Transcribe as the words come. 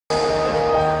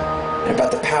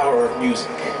about the power of music.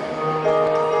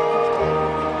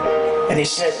 And he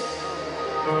said,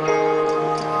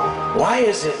 why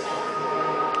is it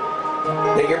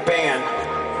that your band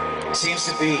seems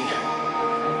to be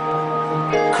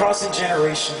crossing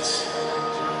generations,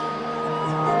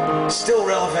 still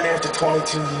relevant after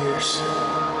 22 years,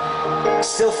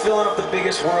 still filling up the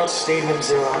biggest world stadiums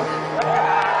there are,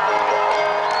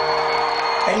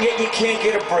 and yet you can't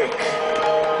get a break?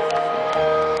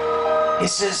 He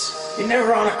says, you're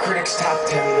never on a critic's top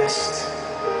 10 list.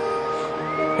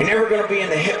 You're never going to be in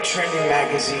the hip trending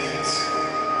magazines.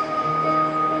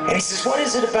 And he says, what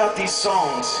is it about these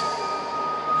songs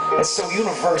that's so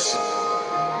universal?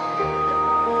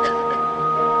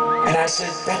 And I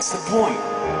said, that's the point.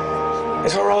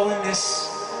 Is we're all in this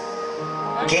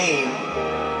game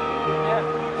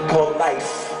called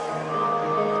life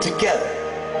together.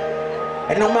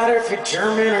 And no matter if you're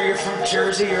German or you're from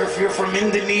Jersey or if you're from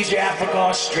Indonesia, Africa,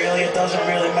 Australia, it doesn't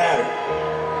really matter.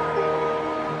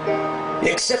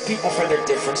 You accept people for their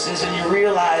differences and you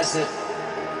realize that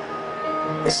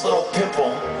this little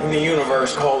pimple in the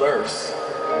universe called Earth,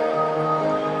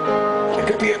 it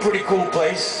could be a pretty cool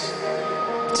place.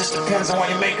 It just depends on what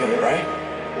you make of it, right?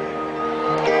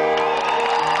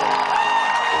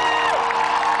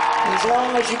 As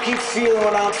long as you keep feeling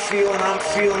what I'm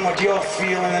feeling what you're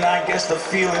feeling, then I guess the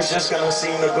feeling's just gonna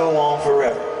seem to go on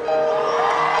forever.